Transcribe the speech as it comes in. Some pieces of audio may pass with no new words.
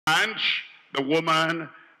and the woman,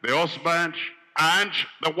 the husband, and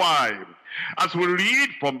the wife. As we read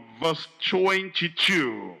from verse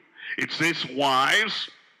 22, it says, wives,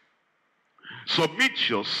 submit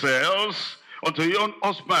yourselves unto your own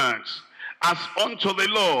husbands as unto the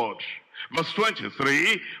Lord. Verse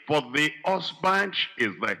 23, for the husband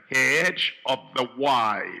is the head of the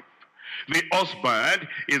wife. The husband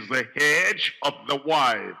is the head of the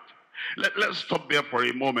wife. Let's stop there for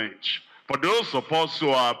a moment. For those of us who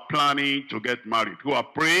are planning to get married, who are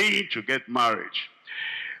praying to get married,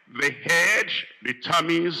 the head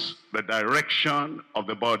determines the direction of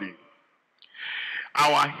the body.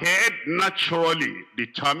 Our head naturally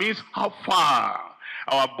determines how far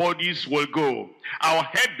our bodies will go. Our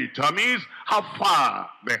head determines how far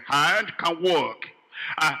the hand can walk.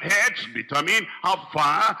 Our heads determine how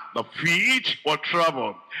far the feet will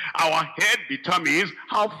travel. Our head determines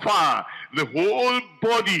how far the whole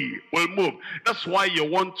body will move. That's why you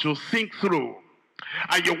want to think through.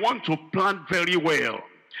 And you want to plan very well.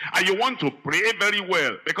 And you want to pray very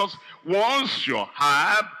well. Because once you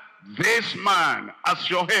have this man as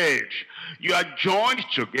your head, you are joined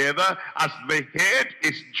together as the head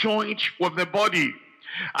is joined with the body.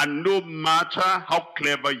 And no matter how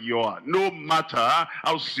clever you are, no matter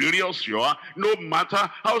how serious you are, no matter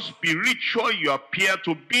how spiritual you appear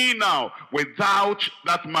to be now without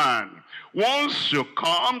that man, once you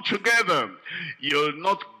come together, you'll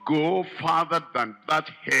not go farther than that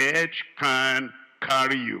head can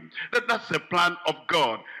carry you. That's the plan of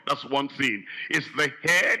God. That's one thing. It's the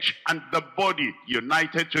head and the body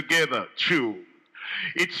united together. Two,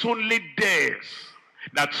 it's only death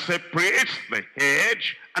that separates the head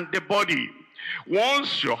and the body.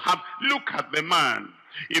 Once you have, look at the man.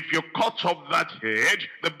 If you cut off that head,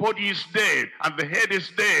 the body is dead and the head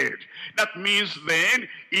is dead. That means then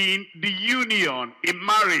in the union, in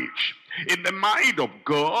marriage, in the mind of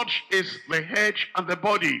God is the head and the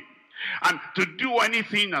body. And to do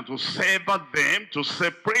anything and to sever them, to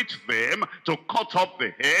separate them, to cut off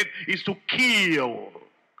the head is to kill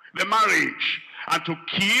the marriage. And to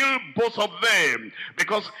kill both of them.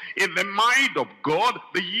 Because in the mind of God,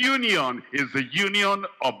 the union is the union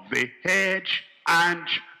of the head and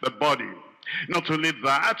the body. Not only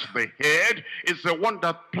that, the head is the one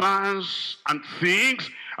that plans and thinks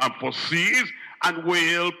and foresees and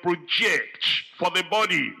will project for the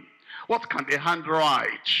body. What can the hand write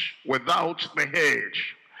without the head?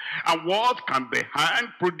 And what can the hand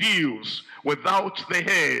produce without the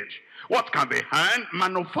head? What can the hand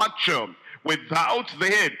manufacture without the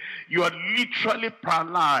head? You are literally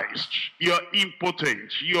paralyzed. You are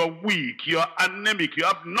impotent. You are weak. You are anemic. You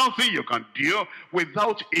have nothing you can do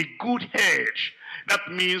without a good head.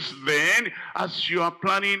 That means then, as you are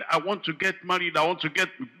planning, I want to get married, I want to get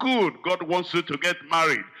good. God wants you to get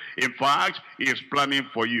married. In fact, He is planning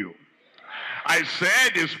for you. I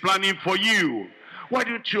said He's planning for you. Why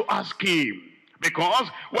don't you ask Him? Because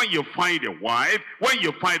when you find a wife, when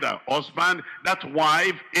you find a husband, that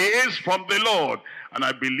wife is from the Lord. And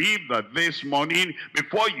I believe that this morning,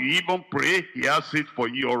 before you even pray, He has it for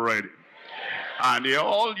you already. And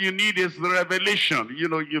all you need is the revelation. You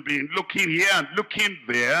know, you've been looking here and looking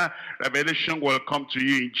there. Revelation will come to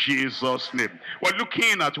you in Jesus' name. We're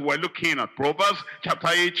looking at Proverbs chapter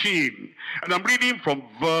 18. And I'm reading from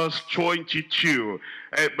verse 22.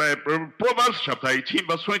 Proverbs chapter 18,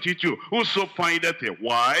 verse 22. Whoso findeth a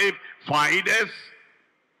wife, findeth.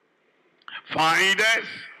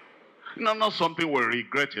 No, not something we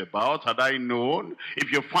regret about. Had I known,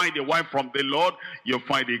 if you find a wife from the Lord, you'll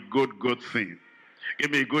find a good thing.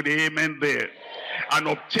 Give me a good amen there. And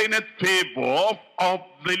obtaineth favor of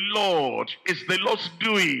the Lord. It's the Lord's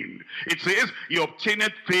doing. It says, you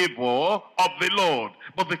obtaineth favor of the Lord.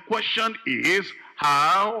 But the question is,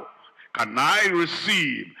 how can I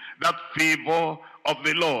receive that favor of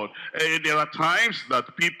the Lord? There are times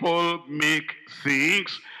that people make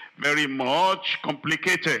things very much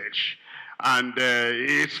complicated. And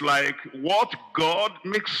it's like what God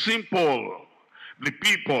makes simple. The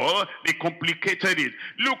people, they complicated it.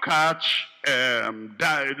 Look at Adam.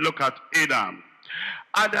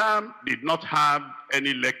 Adam did not have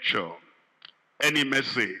any lecture, any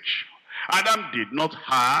message. Adam did not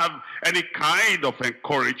have any kind of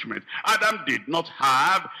encouragement. Adam did not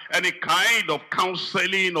have any kind of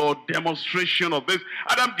counseling or demonstration of this.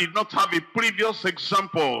 Adam did not have a previous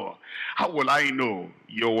example. How will I know?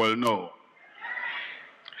 You will know.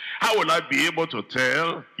 How will I be able to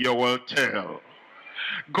tell? You will tell.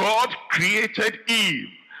 God created Eve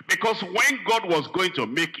Because when God was going to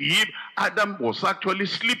make Eve, Adam was actually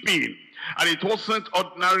sleeping. And it wasn't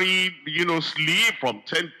ordinary, sleep from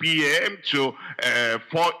 10 p.m. to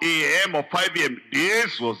 4 a.m. or 5 a.m.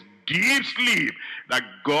 This was deep sleep that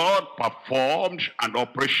God performed an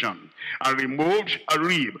operation and removed a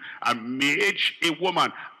rib and made a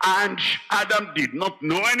woman. And Adam did not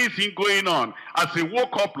know anything going on. As he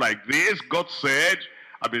woke up like this, God said,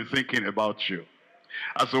 I've been thinking about you.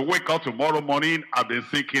 As I wake up tomorrow morning, I've been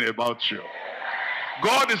thinking about you.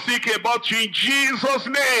 God is thinking about you in Jesus'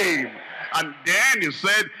 name. And then he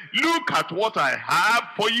said, look at what I have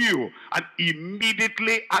for you. And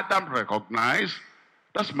immediately Adam recognized,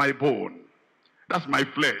 that's my bone. That's my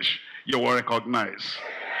flesh. You will recognize.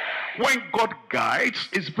 When God guides,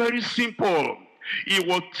 it's very simple. He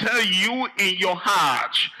will tell you in your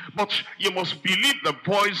heart, but you must believe the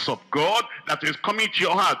voice of God that is coming to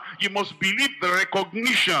your heart. You must believe the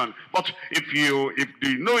recognition. But if you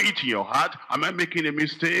know it in your heart, am I making a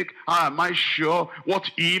mistake? How am I sure? What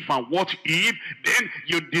if and what if? Then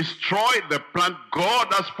you destroy the plan God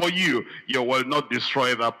has for you. You will not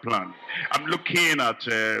destroy that plan. I'm looking at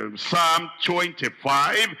Psalm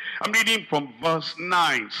 25. I'm reading from verse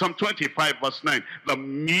 9. Psalm 25 verse 9. The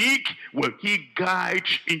meek will he guide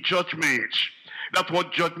in judgment. That's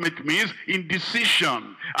what judgment means, in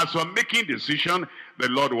decision. As we're making decision, the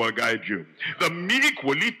Lord will guide you. The meek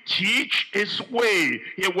will he teach his way.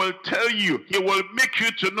 He will tell you. He will make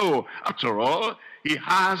you to know. After all, he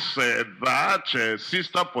has that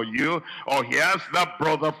sister for you, or he has that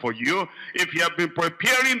brother for you. If he has been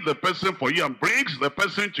preparing the person for you and brings the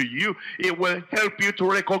person to you, it will help you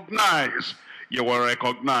to recognize. You will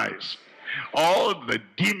recognize. All the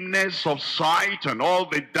dimness of sight and all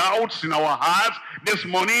the doubts in our hearts this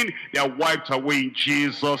morning, they are wiped away in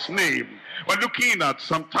Jesus' name. We're looking at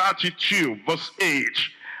Psalm 32 verse 8.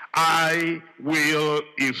 I will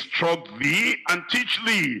instruct thee and teach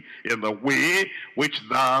thee in the way which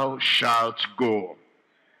thou shalt go.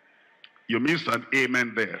 You missed an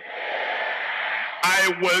amen there.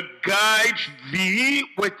 I will guide thee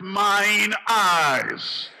with mine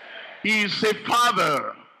eyes. He is a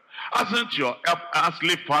father. Hasn't your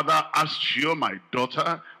earthly father asked you, my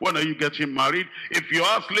daughter, when are you getting married? If your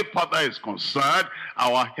earthly father is concerned,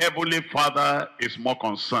 our heavenly Father is more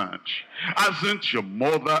concerned. Hasn't your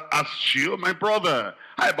mother asked you, my brother,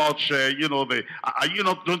 how about,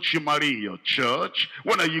 don't you marry in your church?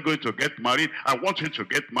 When are you going to get married? I want you to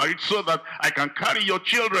get married so that I can carry your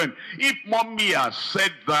children. If mommy has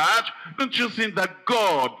said that, don't you think that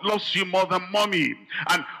God loves you more than mommy?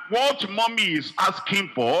 And what mommy is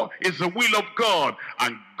asking for is the will of God.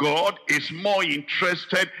 And God is more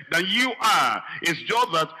interested than you are. It's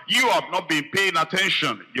just that you have not been paying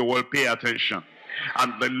attention. You will pay attention.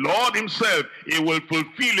 And the Lord himself, he will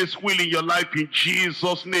fulfill his will in your life in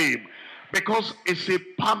Jesus' name. Because it's a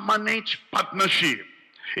permanent partnership.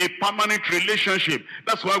 A permanent relationship.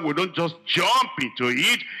 That's why we don't just jump into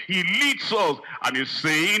it. He leads us and he's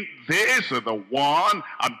saying, this is the one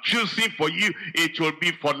I'm choosing for you. It will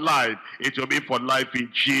be for life. It will be for life in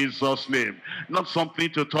Jesus' name. Not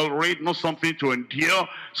something to tolerate, not something to endure,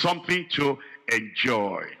 something to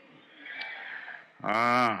enjoy.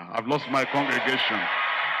 I've lost my congregation.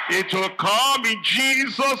 It will come in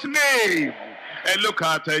Jesus' name. And look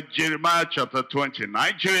at Jeremiah chapter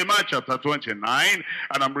 29. Jeremiah chapter 29,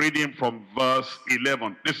 and I'm reading from verse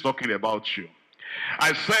 11. This is talking about you.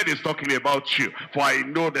 I said it's talking about you. For I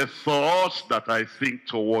know the thoughts that I think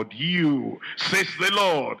toward you, says the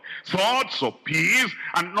Lord. Thoughts of peace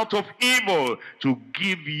and not of evil, to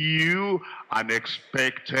give you an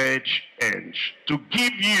expected end. To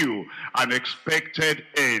give you an expected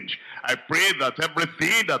end. I pray that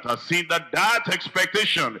everything that has seen that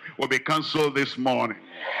expectation will be cancelled this morning.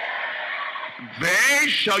 Then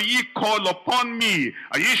shall ye call upon me,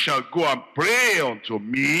 and ye shall go and pray unto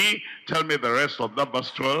me. Tell me the rest of that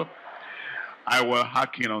verse 12. I will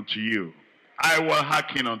hearken unto you. I will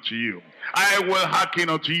hearken unto you. I will hearken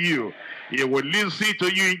unto you. He will listen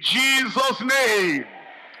to you in Jesus' name.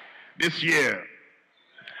 This year,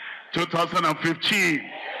 2015,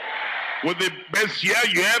 was the best year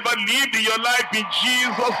you ever lived in your life in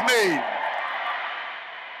Jesus' name.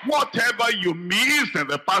 Whatever you missed in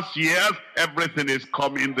the past years, everything is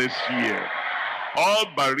coming this year. All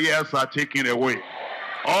barriers are taken away.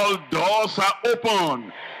 All doors are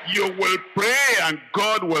open. You will pray and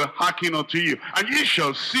God will hearken unto you. And ye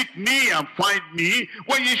shall seek me and find me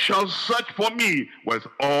when ye shall search for me with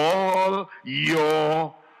all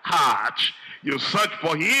your heart. You search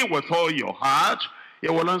for him with all your heart, he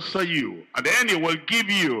will answer you. And then he will give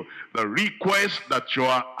you the request that you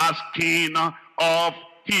are asking of him.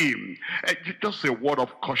 him. Just a word of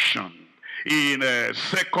caution. In 2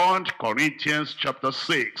 Corinthians chapter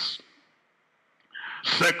 6.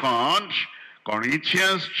 2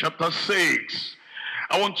 Corinthians chapter 6.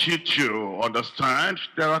 I want you to understand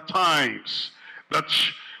there are times that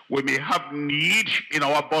we may have need in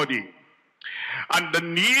our body. And the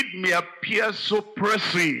need may appear so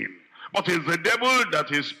pressing. But it's the devil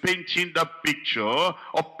that is painting the picture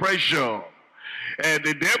of pressure.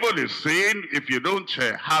 The devil is saying, if you don't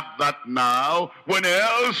have that now, when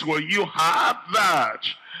else will you have that?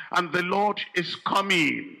 And the Lord is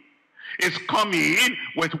coming. Is coming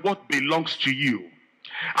with what belongs to you.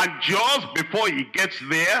 And just before he gets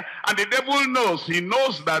there, and the devil knows, he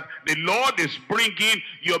knows that the Lord is bringing,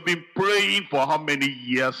 you've been praying for how many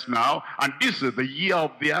years now? And this is the year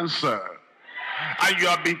of the answer. And you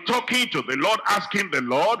have been talking to the Lord, asking the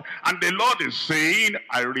Lord, and the Lord is saying,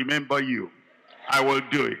 I remember you. I will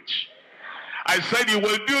do it. I said you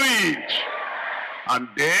will do it. And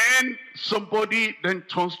then somebody then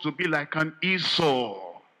turns to be like an Esau.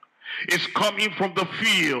 Is coming from the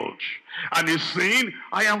field and is saying,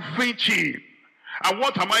 I am fainting. And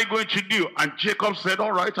what am I going to do? And Jacob said,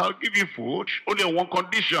 all right, I'll give you food. Only on one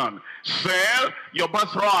condition. Sell your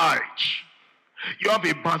birthright. You have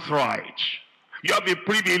a birthright. You have a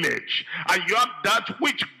privilege. And you have that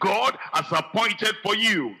which God has appointed for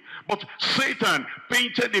you. But Satan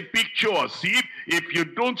painted a picture as if you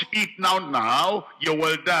don't eat now, you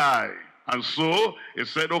will die. And so he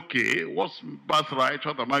said, okay, what's birthright?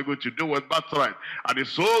 What am I going to do with birthright? And he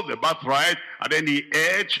sold the birthright, and then he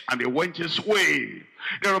ate, and he went his way.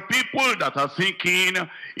 There are people that are thinking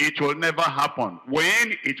it will never happen.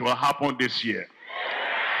 When? It will happen this year.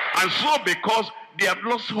 And so because they have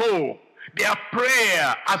lost hope, their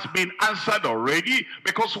prayer has been answered already,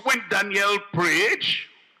 because when Daniel prayed,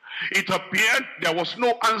 it appeared there was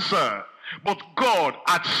no answer. But God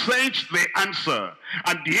had sent the answer.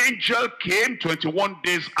 And the angel came 21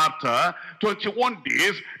 days after. 21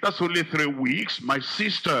 days, that's only 3 weeks. My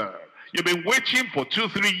sister, you've been waiting for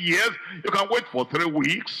 2-3 years. You can wait for 3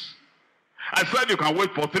 weeks. I said you can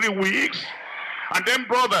wait for 3 weeks. And then,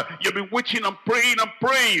 brother, you've been waiting and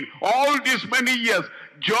praying all these many years.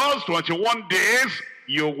 Just 21 days,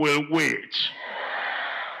 you will wait.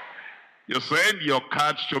 You send your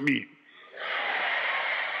cards to me.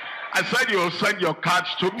 I said you will send your cards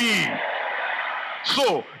to me.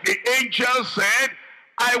 So the angel said,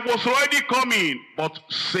 I was already coming. But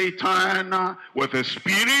Satan, with his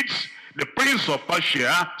spirits, the prince of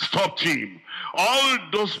Persia, stopped him. All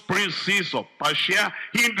those princes of Persia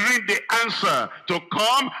hindering the answer to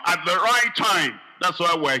come at the right time. That's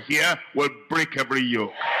why we're here. We'll break every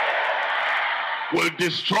yoke. We'll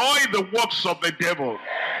destroy the works of the devil.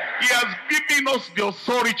 He has given us the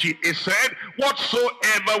authority. He said,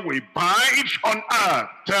 whatsoever we bind on earth,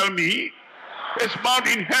 tell me, is bound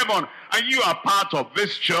in heaven. And you are part of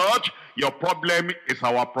this church. Your problem is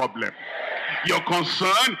our problem. Your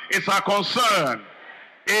concern is our concern.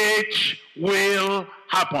 It will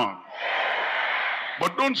happen.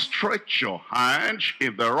 But don't stretch your hand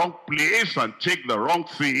in the wrong place and take the wrong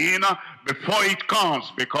thing before it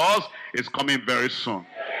comes, because it's coming very soon.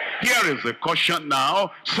 Here is the caution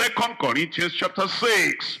now. 2 Corinthians chapter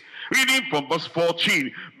 6. Reading from verse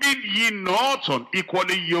 14. Be ye not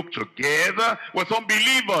unequally yoked together with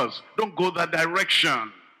unbelievers. Don't go that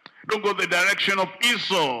direction. Don't go the direction of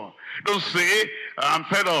Esau. Don't say, I'm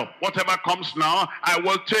fed up. Whatever comes now, I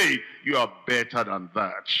will take. You are better than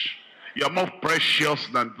that. You are more precious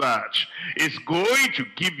than that. It's going to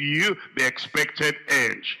give you the expected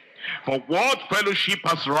end. For what fellowship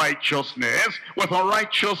has righteousness with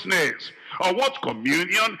unrighteousness? Or what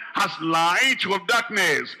communion has light with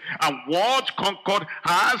darkness? And what concord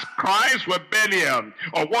has Christ with Belial?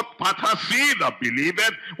 Or what part has he that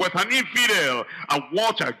believeth with an infidel? And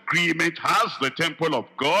what agreement has the temple of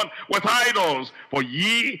God with idols? For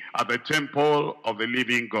ye are the temple of the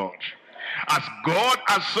living God. As God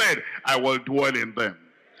has said, I will dwell in them.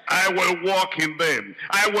 I will walk in them.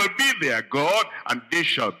 I will be their God, and they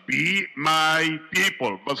shall be my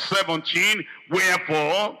people. Verse 17,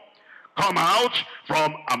 wherefore, come out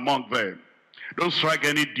from among them. Don't strike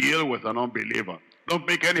any deal with an unbeliever. Don't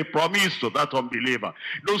make any promise to that unbeliever.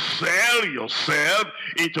 Don't sell yourself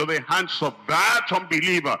into the hands of that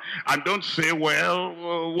unbeliever. And don't say,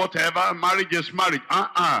 well, whatever, marriage is marriage.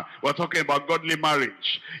 We're talking about godly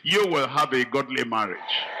marriage. You will have a godly marriage.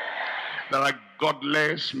 There are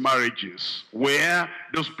godless marriages where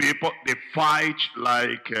those people, they fight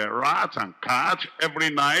like rat and cat every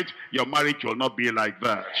night. Your marriage will not be like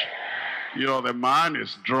that. You know, the man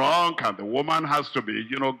is drunk and the woman has to be,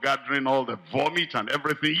 gathering all the vomit and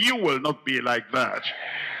everything. You will not be like that.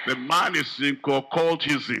 The man is in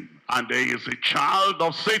occultism and he is a child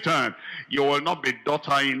of Satan. You will not be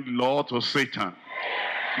daughter-in-law to Satan.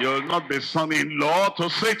 You will not be son-in-law to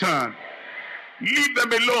Satan. Leave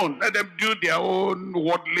them alone. Let them do their own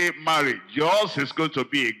worldly marriage. Yours is going to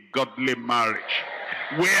be a godly marriage.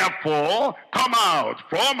 Wherefore, come out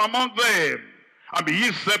from among them, and be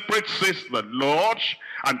ye separate, says the Lord,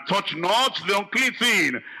 and touch not the unclean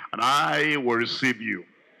thing, and I will receive you.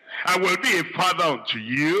 I will be a father unto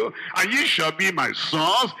you, and ye shall be my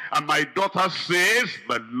sons and my daughters, says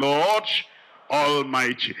the Lord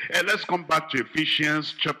Almighty. And let's come back to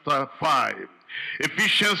Ephesians chapter 5.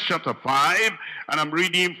 Ephesians chapter 5, and I'm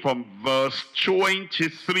reading from verse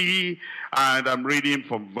 23, and I'm reading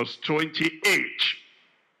from verse 28.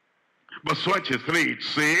 Verse 23, it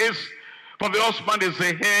says, for the husband is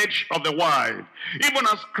the head of the wife, even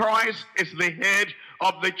as Christ is the head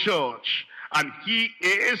of the church, and he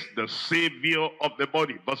is the Savior of the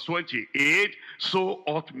body. Verse 28, so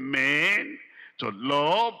ought men to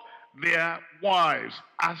love their wives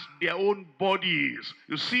as their own bodies.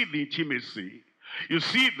 You see the intimacy, you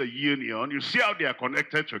see the union, you see how they are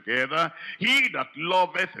connected together. He that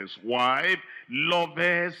loveth his wife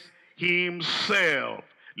loveth himself.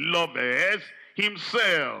 Loveth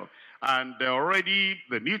himself. And already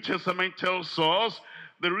the New Testament tells us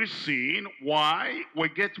the reason why we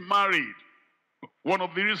get married. One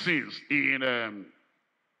of the reasons in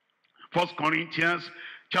 1 Corinthians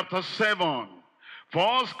chapter 7.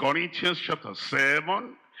 1 Corinthians chapter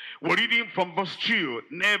 7, we're reading from verse 2.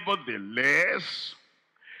 Nevertheless,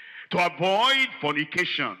 to avoid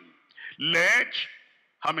fornication, let,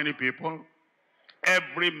 how many people?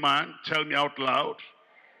 Every man, tell me out loud.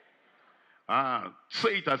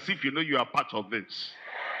 Say it as if you know you are part of this.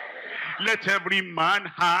 Let every man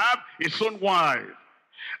have his own wife,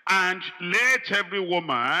 and let every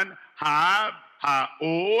woman have her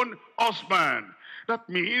own husband. That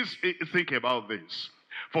means, think about this.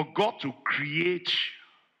 For God to create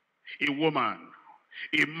a woman,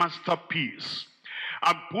 a masterpiece,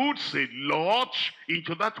 and puts a lot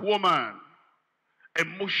into that woman,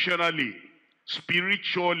 emotionally,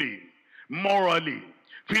 spiritually, morally,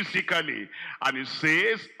 physically. And he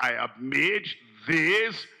says, I have made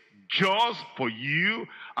this just for you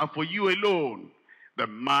and for you alone. The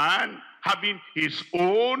man having his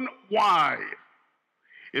own wife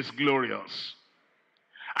is glorious.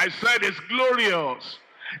 I said it's glorious.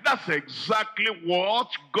 That's exactly what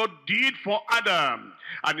God did for Adam.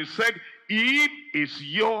 And he said, Eve is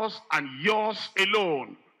yours and yours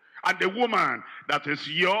alone. And the woman that is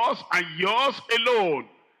yours and yours alone.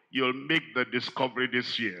 You'll make the discovery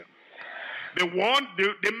this year. The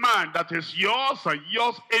man that is yours and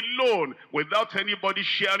yours alone, without anybody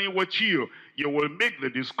sharing with you, you will make the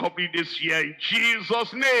discovery this year in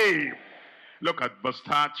Jesus' name. Look at verse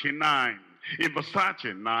 39. In verse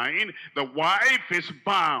 39, the wife is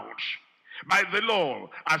bound by the law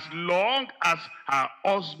as long as her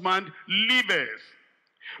husband liveth.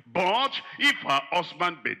 But if her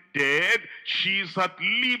husband be dead, she is at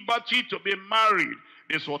liberty to be married.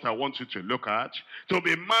 This is what I want you to look at. To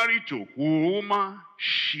be married to whom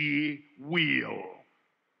she will.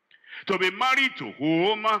 To be married to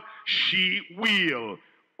whom she will.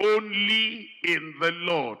 Only in the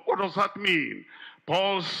Lord. What does that mean?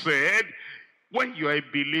 Paul said, when you are a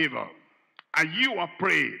believer and you are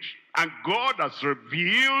prayed and God has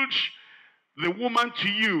revealed the woman to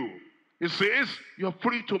you, he says you're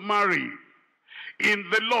free to marry in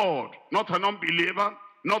the Lord. Not an unbeliever,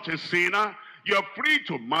 not a sinner. You're free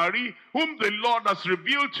to marry whom the Lord has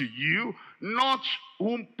revealed to you, not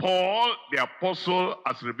whom Paul the apostle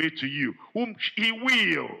has revealed to you, whom he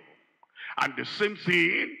will. And the same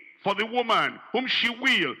thing for the woman whom she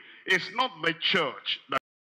will. It's not the church that